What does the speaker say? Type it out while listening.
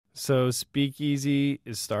So Speakeasy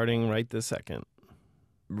is starting right this second.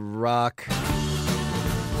 Rock.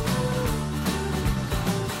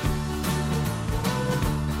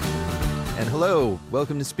 And hello,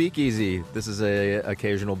 welcome to Speakeasy. This is an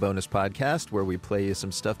occasional bonus podcast where we play you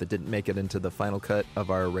some stuff that didn't make it into the final cut of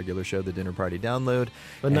our regular show, The Dinner Party Download.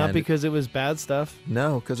 But not because it was bad stuff.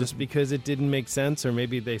 No, just because it didn't make sense, or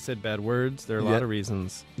maybe they said bad words. There are a lot of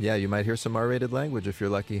reasons. Yeah, you might hear some R-rated language if you're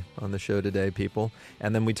lucky on the show today, people.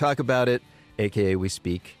 And then we talk about it, a.k.a. we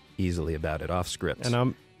speak easily about it, off script. And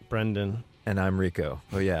I'm Brendan. And I'm Rico.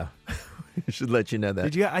 Oh, yeah. I should let you know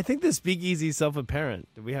that. I think the Speakeasy is self-apparent.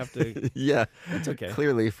 Do we have to? Yeah. That's okay.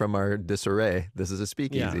 Clearly from our disarray, this is a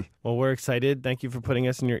Speakeasy. Yeah. Well, we're excited. Thank you for putting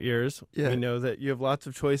us in your ears. Yeah. We know that you have lots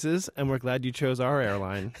of choices, and we're glad you chose our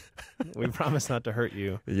airline. We promise not to hurt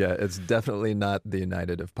you. Yeah, it's definitely not the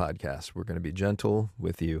United of podcasts. We're going to be gentle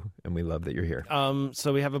with you, and we love that you're here.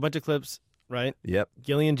 So we have a bunch of clips, right? Yep.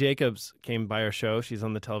 Gillian Jacobs came by our show. She's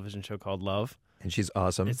on the television show called Love. And she's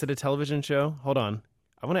awesome. Is it a television show? Hold on.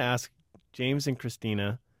 I want to ask James and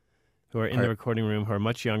Christina, who are in the recording room, who are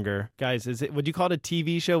much younger. Guys, would you call it a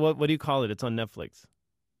TV show? What do you call it? It's on Netflix.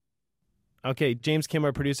 Okay, James Kim,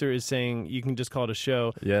 our producer, is saying you can just call it a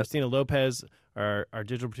show. Yes. Christina Lopez, our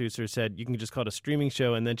digital producer, said you can just call it a streaming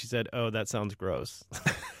show, and then she said, "Oh, that sounds gross."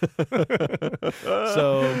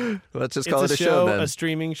 So let's just call it a show then. A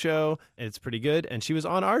streaming show. It's pretty good, and she was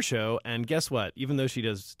on our show. And guess what? Even though she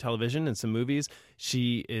does television and some movies,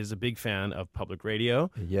 she is a big fan of public radio,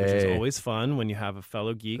 Yay. which is always fun when you have a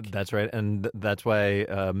fellow geek. That's right, and that's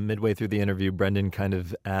why midway through the interview, Brendan kind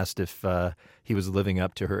of asked if he was living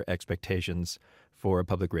up to her expectations for a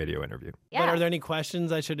public radio interview. Yeah. But are there any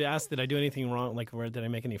questions I should ask? Did I do anything wrong? Like, did I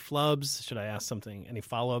make any flubs? Should I ask something? Any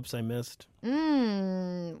follow-ups I missed?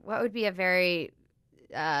 What would be a very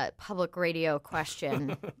public radio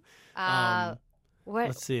question?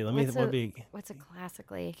 Let's see. What's a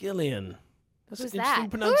classically? Gillian. That's Who's an interesting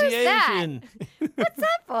that? pronunciation. Who's that? What's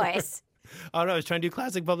that voice? Oh, no, I was trying to do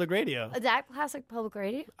classic public radio. Is that classic public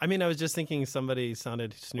radio? I mean, I was just thinking somebody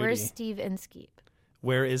sounded snooty. Where's Steve Inskeep?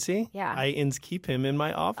 Where is he? Yeah. I keep him in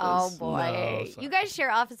my office. Oh, boy. No, you guys share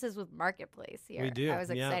offices with Marketplace here. We do. I was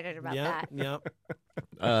excited about that.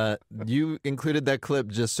 Yep. You included that clip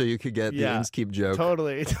just so you could get the Inskeep joke on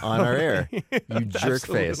our air. You jerk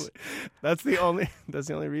face. That's the only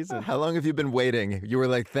reason. How long have you been waiting? You were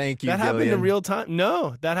like, thank you, That Gillian. happened in real time.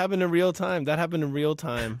 No, that happened in real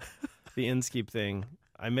time. The Inskeep thing.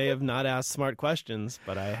 I may have not asked smart questions,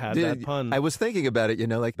 but I had that pun. I was thinking about it,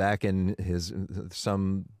 like back in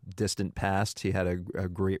some distant past, he had a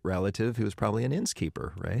great relative who was probably an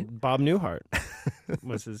innkeeper, right? Bob Newhart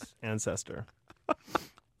was his ancestor.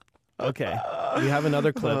 Okay, we have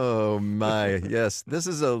another clip. Oh, my. Yes, this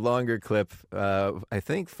is a longer clip, I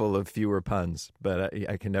think full of fewer puns, but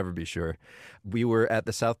I can never be sure. We were at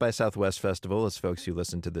the South by Southwest Festival, as folks who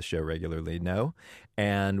listen to the show regularly know,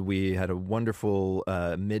 and we had a wonderful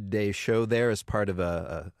midday show there as part of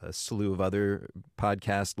a slew of other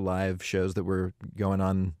podcast live shows that were going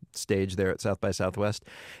on stage there at South by Southwest.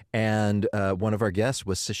 And one of our guests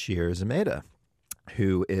was Sasheer Zamata,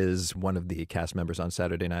 who is one of the cast members on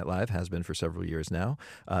Saturday Night Live, has been for several years now,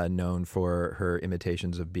 known for her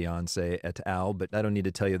imitations of Beyonce et al. But I don't need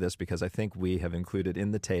to tell you this because I think we have included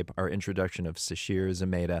in the tape our introduction of Sasheer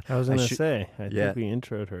Zamata. I was going to say, I think we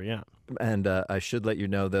introed her, yeah. And I should let you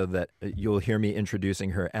know, though, that you'll hear me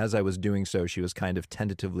introducing her. As I was doing so, she was kind of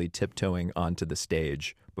tentatively tiptoeing onto the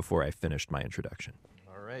stage before I finished my introduction.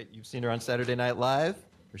 All right, you've seen her on Saturday Night Live,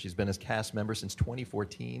 where she's been a cast member since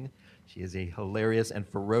 2014. She is a hilarious and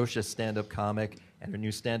ferocious stand-up comic, and her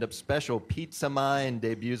new stand-up special, Pizza Mine,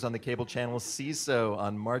 debuts on the cable channel CISO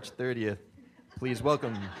on March 30th. Please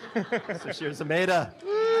welcome Sasheer Zamata.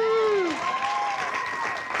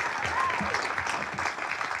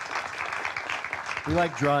 We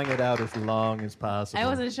like drawing it out as long as possible. I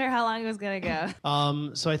wasn't sure how long it was going to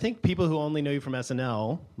go. So I think people who only know you from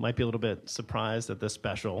SNL might be a little bit surprised at this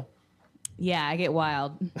special. Yeah, I get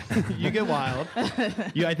wild. You get wild.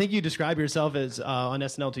 I think you describe yourself as, on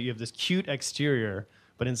SNL, too, you have this cute exterior,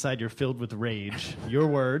 but inside you're filled with rage. Your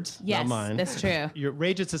words, not mine. Yes, that's true. Your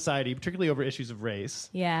rage at society, particularly over issues of race.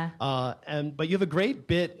 Yeah. But you have a great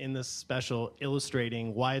bit in this special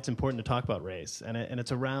illustrating why it's important to talk about race. And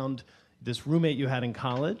it's around this roommate you had in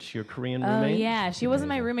college, your Korean roommate. Oh, yeah. She wasn't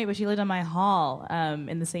my roommate, but she lived on my hall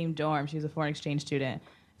in the same dorm. She was a foreign exchange student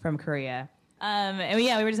from Korea.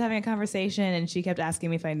 We were just having a conversation, and she kept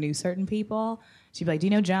asking me if I knew certain people. She'd be like, "Do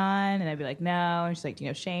you know John?" And I'd be like, "No." And she's like, "Do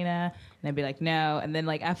you know Shayna?" And I'd be like, "No." And then,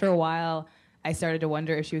 after a while, I started to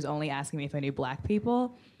wonder if she was only asking me if I knew black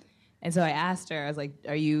people. And so I asked her, I was like,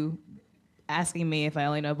 "Are you asking me if I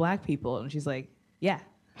only know black people. And she's like, yeah.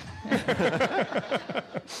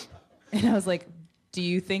 And I was like, do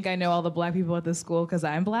you think I know all the black people at this school because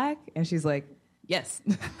I'm black? And she's like, yes.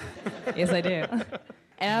 Yes, I do.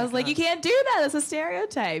 And I was like, you can't do that. That's a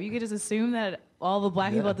stereotype. You could just assume that all the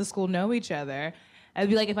black people at the school know each other. It'd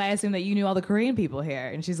be like if I assumed that you knew all the Korean people here.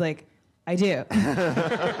 And she's like, I do.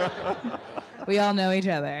 We all know each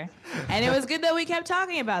other. And it was good that we kept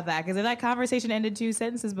talking about that, because if that conversation ended 2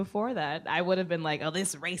 sentences before that, I would have been like, oh,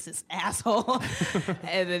 this racist asshole.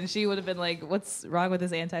 And then she would have been like, what's wrong with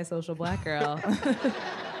this antisocial black girl?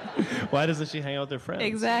 Why doesn't she hang out with her friends?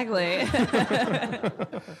 Exactly.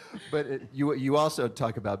 But you also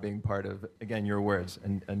talk about being part of, again, your words,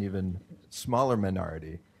 an even smaller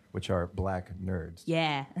minority, which are black nerds.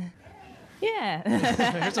 Yeah. Yeah.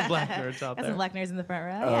 There's some black nerds out Got there. some black nerds in the front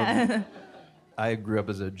row. Yeah. I grew up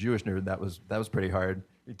as a Jewish nerd. That was pretty hard.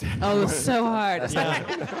 Oh, it was so hard. Yeah.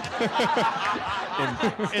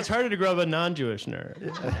 It's harder to grow up a non-Jewish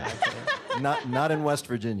nerd. Not in West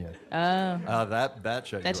Virginia. Oh. That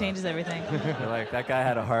shut you That up. changes everything. You're like, that guy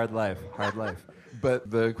had a hard life. But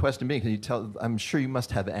the question being, can you tell? I'm sure you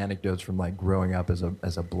must have anecdotes from like growing up as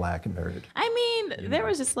a black nerd. I mean, there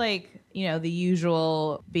was just like, the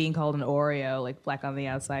usual being called an Oreo, like black on the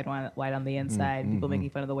outside, white on the inside, people making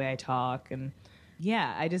fun of the way I talk. And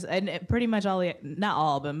yeah, and pretty much not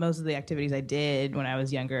all, but most of the activities I did when I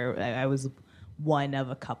was younger, I was one of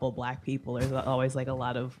a couple black people. There's always like a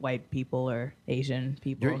lot of white people or Asian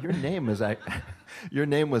people. Your name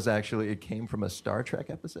was actually, it came from a Star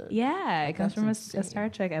Trek episode. Yeah, it comes That's from insane. a Star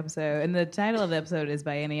Trek episode, and the title of the episode is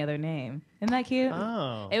By Any Other Name. Isn't that cute?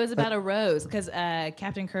 Oh. It was about a rose, because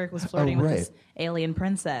Captain Kirk was flirting with right. this alien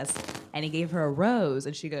princess, and he gave her a rose,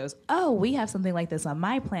 and she goes, oh, we have something like this on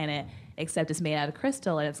my planet, except it's made out of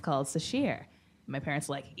crystal, and it's called Sasheer. My parents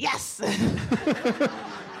were like, yes!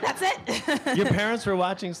 That's it. Your parents were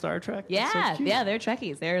watching Star Trek? That's Yeah, so cute. yeah, they're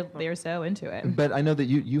Trekkies. They're so into it. But I know that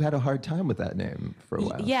you had a hard time with that name for a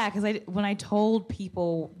while. Yeah, because when I told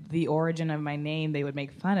people the origin of my name, they would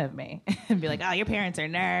make fun of me and be like, "Oh, your parents are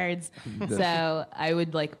nerds." So I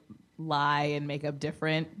would like lie and make up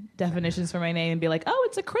different definitions for my name and be like, "Oh,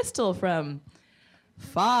 it's a crystal from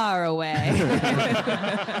far away."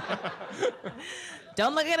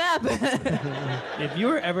 Don't look it up. If you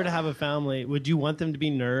were ever to have a family, would you want them to be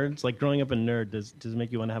nerds? Like growing up a nerd, does it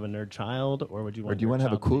make you want to have a nerd child, or would you want? Or do you want to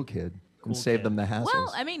have a your child cool be- kid Cool and save kid. them the hassles?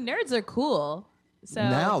 Well, I mean, nerds are cool. So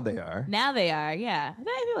Now they are. Now they are, yeah.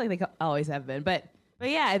 I feel like they always have been, but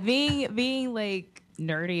yeah, being like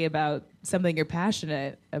nerdy about something you're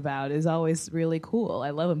passionate about is always really cool.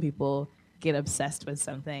 I love when people get obsessed with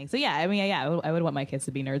something. So yeah, I mean, yeah, I would want my kids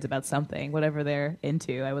to be nerds about something, whatever they're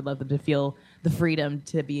into. I would love them to feel the freedom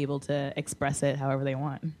to be able to express it however they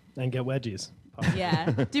want. and get wedgies? Yeah.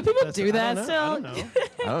 Do people do that I still? don't know.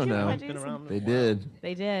 I don't know. Wedgies? Been around They a while. did.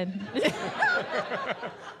 They did.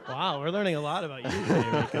 Wow, we're learning a lot about you today,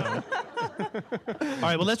 Rico. All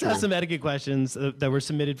right, well, let's ask some etiquette questions that were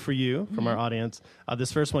submitted for you from our audience.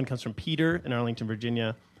 This first one comes from Peter in Arlington,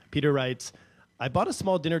 Virginia. Peter writes, I bought a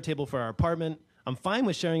small dinner table for our apartment. I'm fine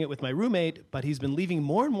with sharing it with my roommate, but he's been leaving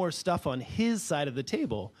more and more stuff on his side of the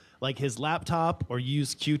table, like his laptop or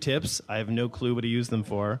used Q-tips. I have no clue what he used them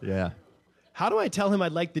for. Yeah. How do I tell him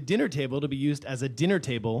I'd like the dinner table to be used as a dinner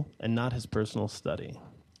table and not his personal study?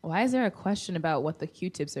 Why is there a question about what the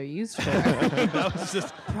Q-tips are used for? That was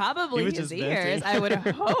just... Probably He was his just ears, venting. I would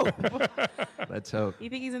hope. Let's hope. You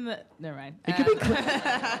think he's in the... Never mind.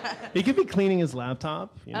 He could be cleaning his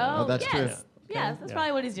laptop. You know? Oh, that's true. yes. Yes, that's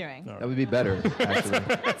probably what he's doing. That would be better, actually.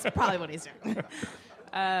 That's probably what he's doing.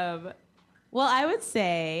 Well, I would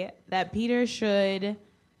say that Peter should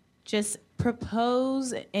just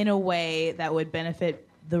propose in a way that would benefit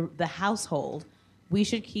the household. We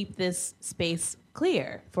should keep this space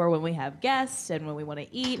clear for when we have guests and when we want to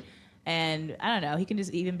eat. And I don't know, he can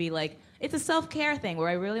just even be like, it's a self-care thing where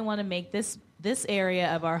I really want to make this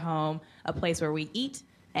area of our home a place where we eat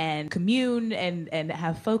and commune and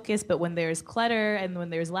have focus. But when there's clutter and when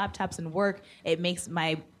there's laptops and work, it makes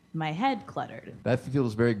my head cluttered. That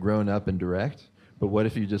feels very grown up and direct. But what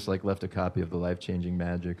if you just like left a copy of The Life-Changing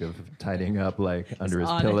Magic of tidying up like under his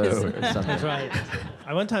on pillow his- or something? That's right.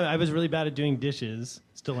 One time I was really bad at doing dishes.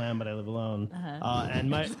 Still am, but I live alone. And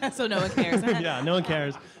my So no one cares. yeah, no one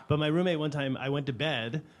cares. But my roommate one time, I went to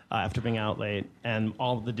bed after being out late, and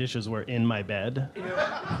all of the dishes were in my bed. It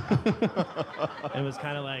was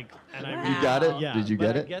kind of like, and I You got it? yeah, Did you but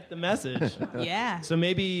get I it? get the message. Yeah. So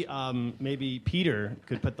maybe Peter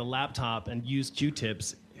could put the laptop and use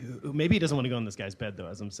Q-tips. Maybe he doesn't want to go in this guy's bed though,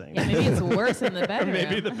 as I'm saying. Yeah, maybe it's worse in the bedroom.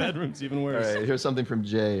 Maybe the bedroom's even All worse. right, here's something from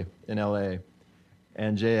Jay in LA.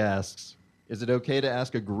 And Jay asks, Is it okay to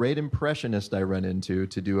ask a great impressionist I run into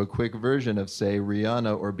to do a quick version of, say,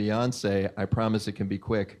 Rihanna or Beyonce? I promise it can be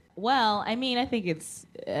quick. Well, I mean, I think it's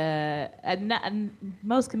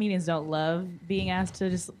most comedians don't love being asked to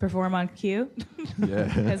just perform on cue.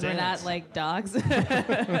 Yeah. Because we're not like dogs.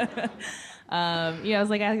 I was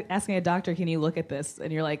like asking a doctor, can you look at this?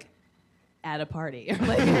 And you're like, at a party or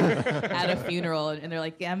like at a funeral, and they're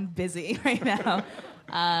like, yeah, I'm busy right now.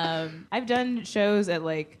 I've done shows at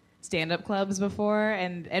like stand-up clubs before,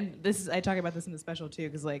 and this is, I talk about this in the special too,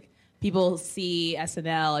 because like people see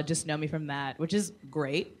SNL and just know me from that, which is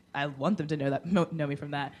great. I want them to know me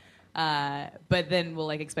from that, but then will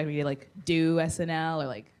like expect me to like do SNL or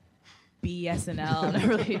like be SNL. I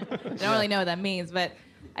don't really know what that means, but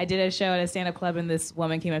I did a show at a stand-up club, and this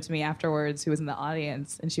woman came up to me afterwards who was in the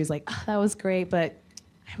audience, and she was like, oh, that was great, but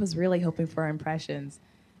I was really hoping for impressions.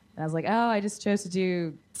 And I was like, oh, I just chose to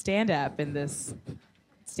do stand-up in this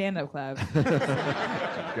stand-up club.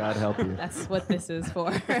 God help you. That's what this is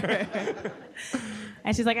for.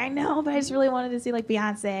 And she's like, I know, but I just really wanted to see like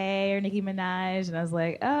Beyonce or Nicki Minaj. And I was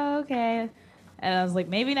like, oh, okay. And I was like,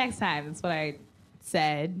 maybe next time. That's what I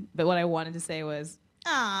said. But what I wanted to say was,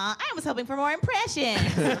 aw, I was hoping for more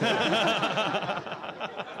impressions.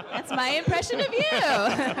 That's my impression of you.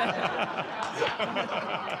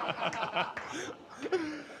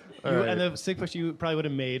 And the sick push, you probably would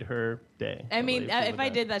have made her day. I mean, if I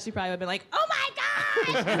did that, she probably would have been like, oh my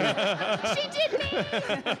gosh, she did me.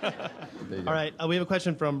 All right, we have a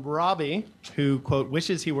question from Robbie, who, quote,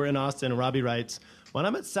 wishes he were in Austin. And Robbie writes, when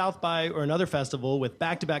I'm at South by or another festival with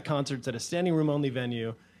back-to-back concerts at a standing room only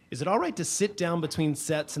venue, is it all right to sit down between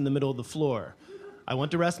sets in the middle of the floor? I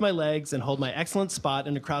want to rest my legs and hold my excellent spot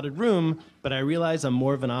in a crowded room, but I realize I'm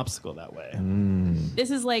more of an obstacle that way.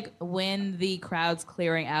 This is like when the crowd's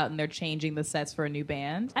clearing out and they're changing the sets for a new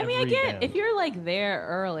band. I mean, I get band. If you're like there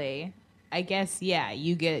early, I guess, yeah,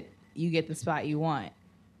 you get the spot you want.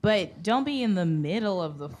 But don't be in the middle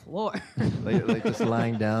of the floor. like just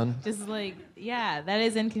lying down? Just like, yeah, that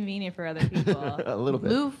is inconvenient for other people. A little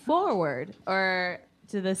bit. Move forward or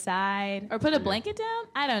to the side or put a blanket down.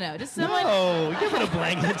 I don't know. Just someone. No, you can't put a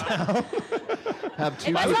blanket down. Have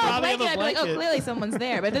two If I saw a probably have blanket, a I'd be like, oh, blanket. clearly someone's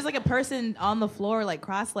there. But if there's like a person on the floor, like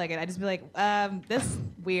cross-legged, I'd just be like, this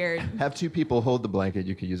weird. Have two people hold the blanket.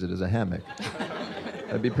 You could use it as a hammock.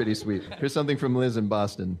 That'd be pretty sweet. Here's something from Liz in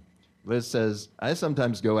Boston. Liz says, I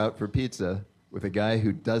sometimes go out for pizza with a guy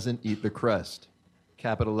who doesn't eat the crust.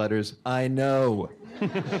 Capital letters, I know.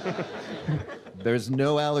 There's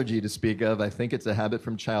no allergy to speak of. I think it's a habit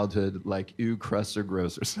from childhood, like, ew, crusts are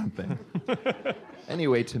gross or something.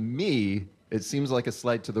 Anyway, to me, it seems like a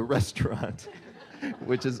slight to the restaurant,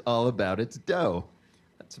 which is all about its dough.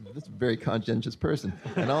 That's a very conscientious person.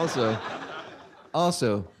 And also,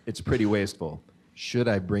 it's pretty wasteful. Should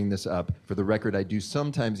I bring this up? For the record, I do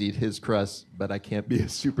sometimes eat his crust, but I can't be a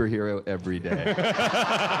superhero every day.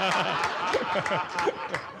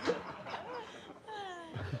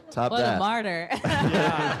 Top What that. a martyr.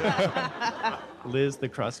 Liz, the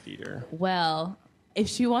crust eater. Well, if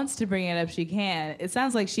she wants to bring it up, she can. It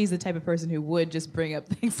sounds like she's the type of person who would just bring up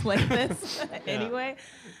things like this anyway.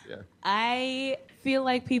 Yeah. I feel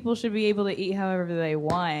like people should be able to eat however they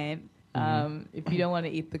want. If you don't want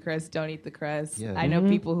to eat the crust, don't eat the crust. Yeah. I know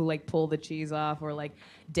people who like pull the cheese off or like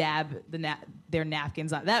dab their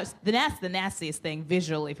napkins on. That's the nastiest thing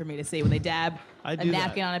visually for me to see when they dab I a do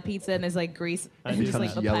napkin that. on a pizza and there's like grease. I and do just, that. like,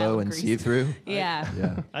 a pile Yellow of and grease. see-through? Yeah.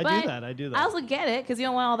 Yeah. I do that. I also get it because you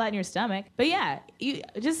don't want all that in your stomach. But yeah, you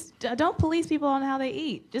just don't police people on how they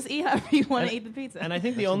eat. Just eat however you want to eat the pizza. And I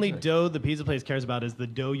think the only dough the pizza place cares about is the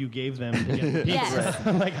dough you gave them to get the pizza. Yes.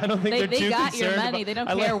 Like, I don't think they they're too got your concerned money. about- They don't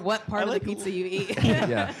I care like- what part I of like the pizza you eat.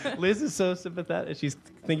 Yeah. Liz is so sympathetic. She's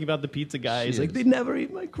thinking about the pizza guy. He's She like, is. they never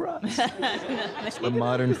eat my crust. The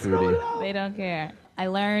modern foodie. They don't care. I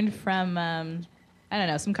learned from, I don't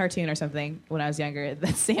know, some cartoon or something when I was younger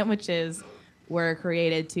that sandwiches were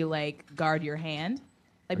created to, like, guard your hand.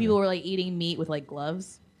 Like, people were, like, eating meat with, like,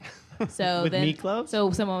 gloves. So With then, meat gloves? So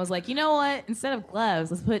someone was like, you know what? Instead of gloves,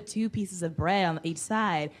 let's put 2 pieces of bread on each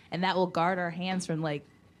side, and that will guard our hands from, like,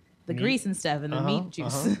 the grease and stuff and the meat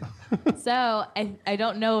juice. So I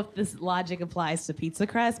don't know if this logic applies to pizza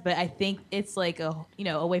crust, but I think it's like a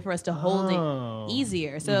way for us to hold Oh. it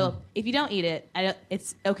easier. So if you don't eat it,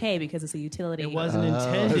 it's okay because it's a utility. It wasn't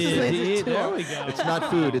intended to eat. There we go. It's not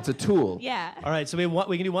food, it's a tool. Yeah. All right, so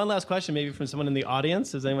we can do one last question maybe from someone in the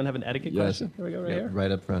audience. Does anyone have an etiquette question? Here we go, right Yeah, here.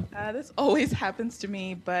 right up front. This always happens to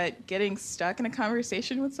me, but getting stuck in a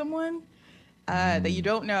conversation with someone that you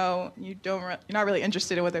don't know, you're not really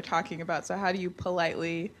interested in what they're talking about. So how do you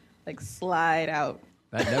politely like slide out?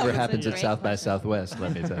 That never happens at great South by question. Southwest,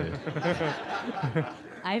 let me tell you.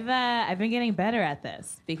 I've been getting better at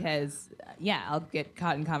this because I'll get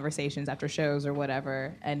caught in conversations after shows or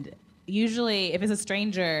whatever, and usually if it's a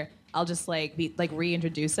stranger, I'll just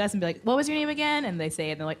reintroduce us and be like, "What was your name again?" And they say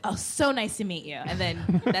it, and they're like, "Oh, so nice to meet you." And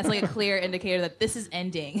then that's like a clear indicator that this is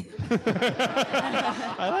ending.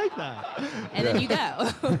 I like that. And then you go.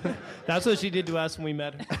 That's what she did to us when we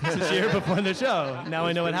met Sasheer before the show. Now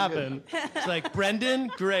I know what happened. It's like, Brendan,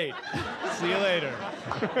 great. See you later.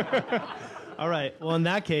 All right. Well, in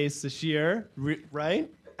that case, Sasheer, right?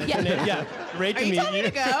 Yeah. Yeah. Great to Are you meet telling me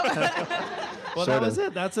to go? Well, that was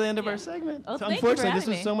it. That's the end of our segment. Oh, So thank you for unfortunately, this having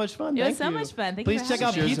was me. so much fun. It was Thank so you. much fun. Thank you Please for check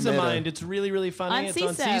out having me. Pizza Zamata. Mind. It's really, really funny. On It's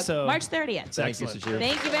on CISO, CISO. March 30th. Thank you, Excellent. Sasheer.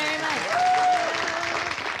 Thank you very much.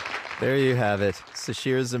 There you have it.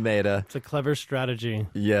 Sasheer Zamata. It's a clever strategy.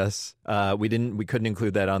 Yes. We couldn't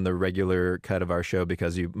include that on the regular cut of our show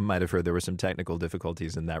because you might have heard there were some technical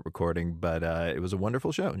difficulties in that recording, but it was a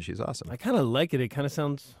wonderful show and she's awesome. I kind of like it. It kind of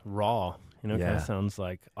sounds raw. Kind Yeah. of sounds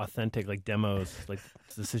like authentic, like demos, like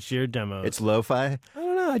the Sasheer demos. It's lo-fi? I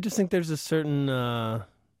don't know. I just think there's a certain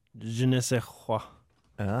je ne sais quoi.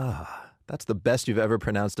 That's the best you've ever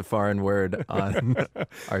pronounced a foreign word on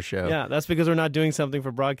our show. Yeah, that's because we're not doing something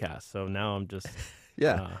for broadcast. So now I'm just.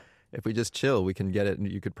 Yeah. If we just chill, we can get it, and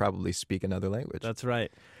you could probably speak another language. That's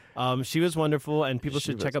right. She was wonderful, and people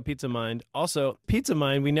should check out Pizza Mind. Also, Pizza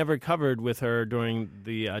Mind, we never covered with her during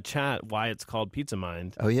the chat why it's called Pizza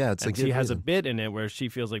Mind. Oh, yeah. It's and a good she has a reason. bit in it where she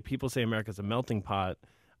feels like people say America's a melting pot.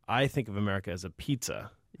 I think of America as a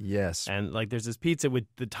pizza. Yes. And like there's this pizza with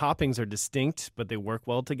the toppings are distinct, but they work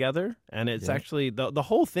well together. And it's actually, the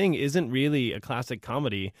whole thing isn't really a classic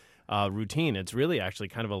comedy routine. It's really actually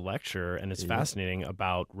kind of a lecture, and it's fascinating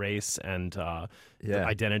about race and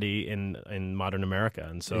identity in modern America.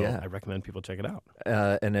 And so I recommend people check it out.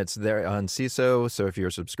 And it's there on CISO, so if you're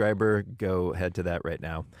a subscriber, go head to that right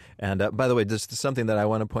now. And by the way, just something that I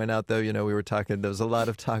want to point out, though, we were talking, there was a lot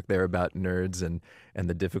of talk there about nerds and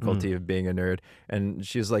the difficulty of being a nerd. And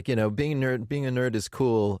she was like, being a nerd is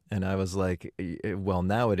cool. And I was like, well,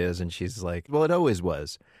 now it is. And she's like, well, it always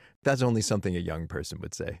was. That's only something a young person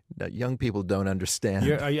would say. That young people don't understand.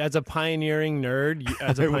 Are you, as a pioneering nerd,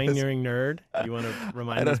 you want to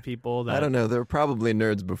remind these people that... I don't know. There were probably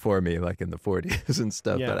nerds before me, like in the 40s and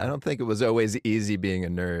stuff, but I don't think it was always easy being a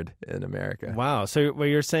nerd in America. Wow. So what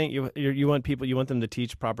you're saying, you want them to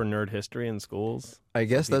teach proper nerd history in schools? I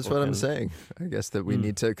guess that's what I'm saying. I guess that we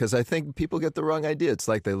need to, because I think people get the wrong idea. It's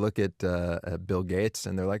like they look at Bill Gates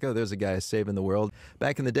and they're like, oh, there's a guy saving the world.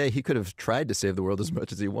 Back in the day, he could have tried to save the world as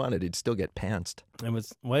much as he wanted. He'd still get pantsed. And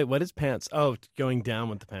what is pants? Oh, going down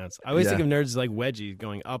with the pants. I always think of nerds as like wedgies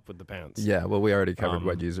going up with the pants. Yeah, well, we already covered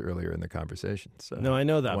wedgies earlier in the conversation. So no, I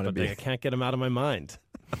know that, but I can't get them out of my mind.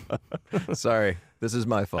 Sorry, this is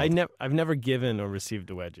my fault. I've never given or received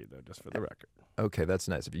a wedgie, though, just for the record. Okay, that's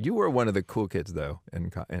nice of you. You were one of the cool kids, though,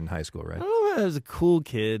 in high school, right? I don't know if I was a cool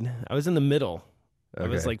kid. I was in the middle. Okay. I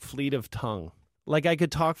was like fleet of tongue. Like I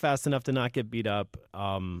could talk fast enough to not get beat up,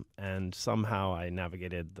 and somehow I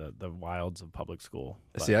navigated the wilds of public school.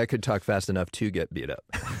 But... See, I could talk fast enough to get beat up.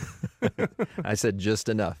 I said just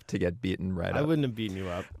enough to get beaten right up. I wouldn't have beaten you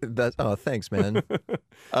up. Thanks, man.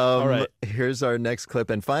 All right. Here's our next clip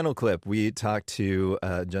and final clip. We talked to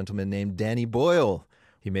a gentleman named Danny Boyle.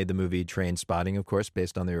 He made the movie Trainspotting, of course,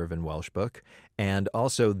 based on the Irvin Welsh book, and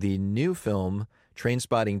also the new film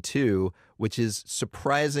Trainspotting 2, which is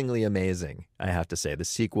surprisingly amazing, I have to say. The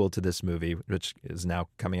sequel to this movie, which is now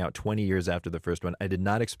coming out 20 years after the first one. I did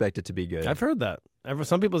not expect it to be good. I've heard that.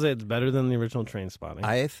 Some people say it's better than the original Trainspotting.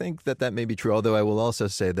 I think that may be true, although I will also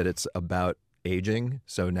say that it's about aging.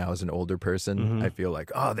 So now as an older person, I feel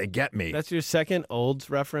like, oh, they get me. That's your second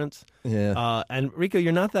olds reference. Yeah. And Rico,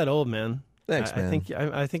 you're not that old, man. Thanks, man.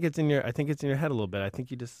 I think it's in your head a little bit. I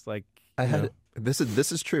think you just like this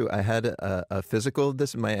is true. I had a physical. This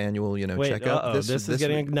is my annual checkup. This is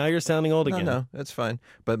getting now you're sounding old again. No, that's fine.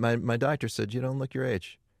 But my doctor said you don't look your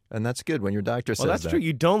age. And that's good when your doctor says that. Well, that's true.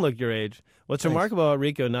 You don't look your age. What's remarkable about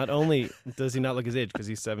Rico, not only does he not look his age because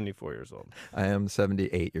he's 74 years old. I am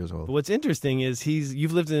 78 years old. But what's interesting is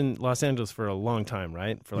you've lived in Los Angeles for a long time,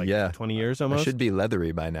 right? For like 20 years almost? I should be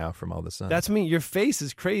leathery by now from all the sun. That's me. Your face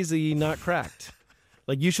is crazy not cracked.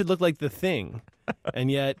 Like you should look like the Thing,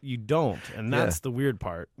 and yet you don't. And that's the weird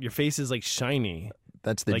part. Your face is like shiny.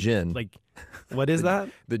 That's the gin. Like, what is that?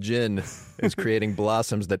 The gin is creating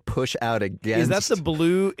blossoms that push out against. Is that the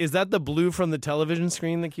blue? Is that the blue from the television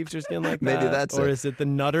screen that keeps your skin like that? Maybe that's or it. Is it the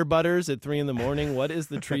Nutter Butters at 3 a.m? What is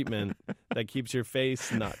the treatment that keeps your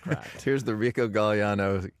face not cracked. Here's the Rico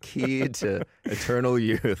Galliano key to eternal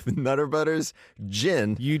youth. Nutter Butters,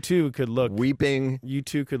 gin. You too could look Weeping. You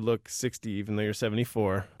too could look 60 even though you're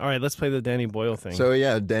 74. All right, let's play the Danny Boyle thing. So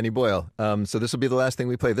yeah, Danny Boyle. So this will be the last thing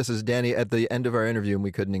we play. This is Danny at the end of our interview, and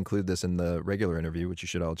we couldn't include this in the regular interview, which you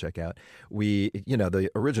should all check out. The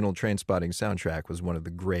original Trainspotting soundtrack was one of the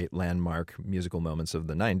great landmark musical moments of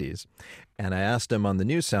the 90s. And I asked him on the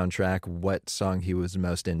new soundtrack what song he was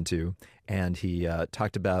most into, and he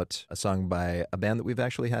talked about a song by a band that we've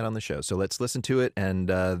actually had on the show. So let's listen to it, and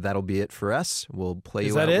that'll be it for us. We'll play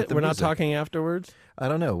Is you out that with it? the We're not music. talking afterwards? I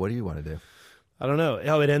don't know. What do you want to do? I don't know.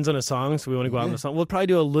 Oh, it ends on a song, so we want to go out on the song. We'll probably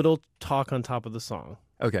do a little talk on top of the song.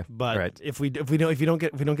 Okay. But all right. if we don't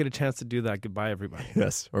get a chance to do that, goodbye everybody.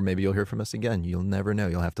 Yes. Or maybe you'll hear from us again. You'll never know.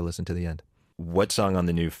 You'll have to listen to the end. What song on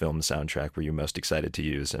the new film soundtrack were you most excited to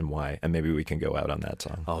use, and why? And maybe we can go out on that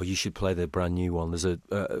song. Oh, you should play the brand new one. There's a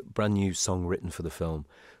brand new song written for the film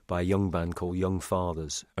by a young band called Young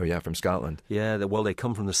Fathers. Oh, yeah, from Scotland. Yeah, they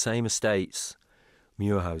come from the same estates,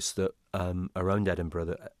 Muirhouse, that around Edinburgh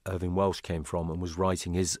that Irving Welsh came from and was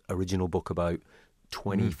writing his original book about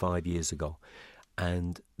 25 years ago.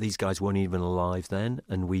 And these guys weren't even alive then,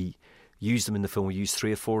 and we used them in the film. We used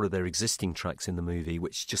 3 or 4 of their existing tracks in the movie,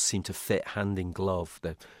 which just seemed to fit hand in glove.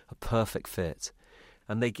 They're a perfect fit.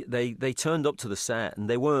 And they turned up to the set, and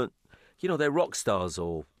they weren't, they're rock stars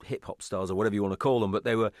or hip hop stars or whatever you want to call them, but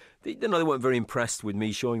they weren't very impressed with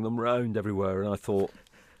me showing them around everywhere. And I thought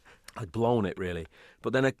I'd blown it, really.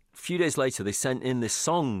 But then a few days later, they sent in this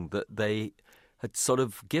song that they had sort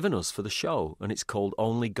of given us for the show, and it's called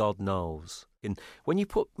Only God Knows. And when you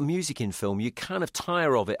put music in film, you kind of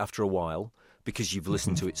tire of it after a while because you've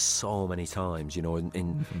listened to it so many times,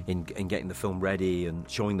 in getting the film ready and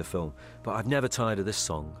showing the film. But I've never tired of this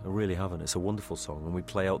song. I really haven't. It's a wonderful song, and we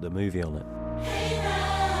play out the movie on it. Hey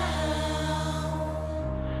now,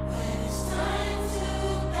 when it's time to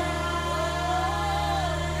die,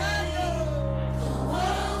 the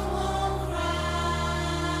world won't cry.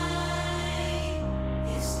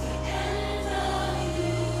 It's the end of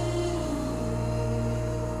you.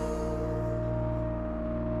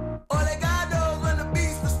 Only God knows when the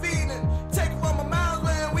beast is feeding. Take it from our mouths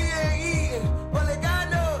when we ain't eating. Only God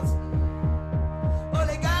knows.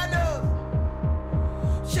 Only God knows.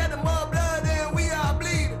 Shedding more blood than we are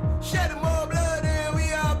bleeding. Shedding more blood than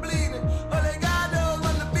we are bleeding. Only God knows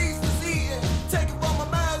when the beast is eating. Take it from our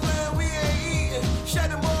mouths when we ain't eating.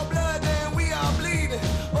 Shedding more blood than we are bleeding.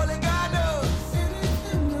 Only God knows.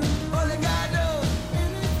 Only God knows.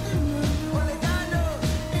 Only God knows.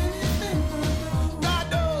 God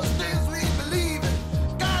knows things we believe in.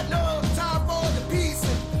 God knows time for the peace.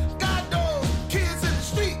 God knows kids in the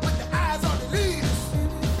street with the eyes on the leaders.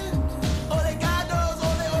 Only God knows,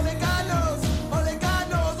 only God knows. Only God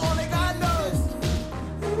knows, only God knows.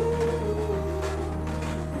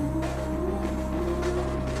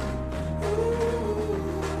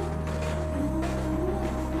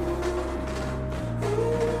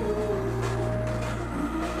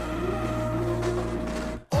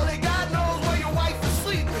 Only God knows where your wife is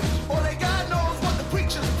sleeping. Only God knows what the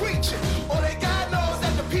preacher's preaching. Only God knows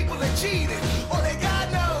that the people are cheating. Only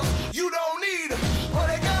God knows you don't need him.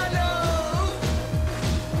 Only God knows.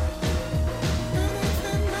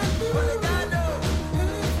 Only God knows.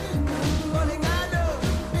 Only God knows.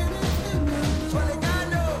 Only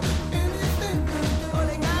God knows.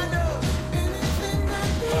 Only God knows.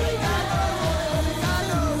 Only God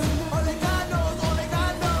knows. Only God knows. Only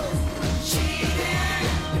God knows. Cheating,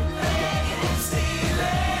 begging,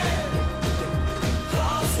 stealing,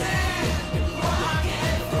 closing,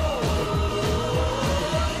 walking forward,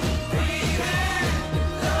 breathing,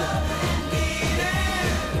 loving,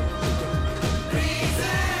 needing,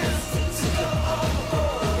 reasons to go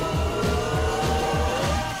overboard.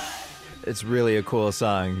 It's really a cool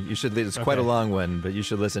song. You should. It's quite a long one, but you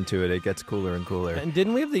should listen to it. It gets cooler and cooler. And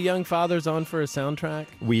didn't we have the Young Fathers on for a soundtrack?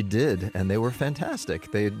 We did, and they were fantastic.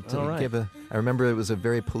 They All right. gave I remember it was a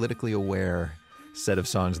very politically aware set of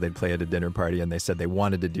songs they'd play at a dinner party, and they said they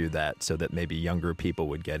wanted to do that so that maybe younger people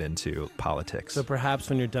would get into politics. So perhaps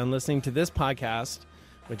when you're done listening to this podcast,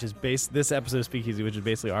 which is this episode of Speakeasy, which is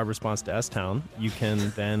basically our response to S-Town, you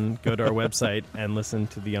can then go to our website and listen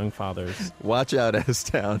to the Young Fathers. Watch out,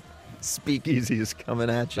 S-Town. Speakeasy is coming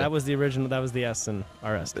at you. That was the original. That was the S in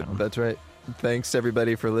our S-Town. That's right. Thanks,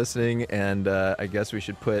 everybody, for listening, and I guess we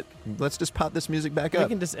should let's just pop this music back We up.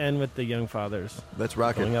 can just end with the Young Fathers Let's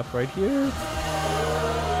rock it. going up right here.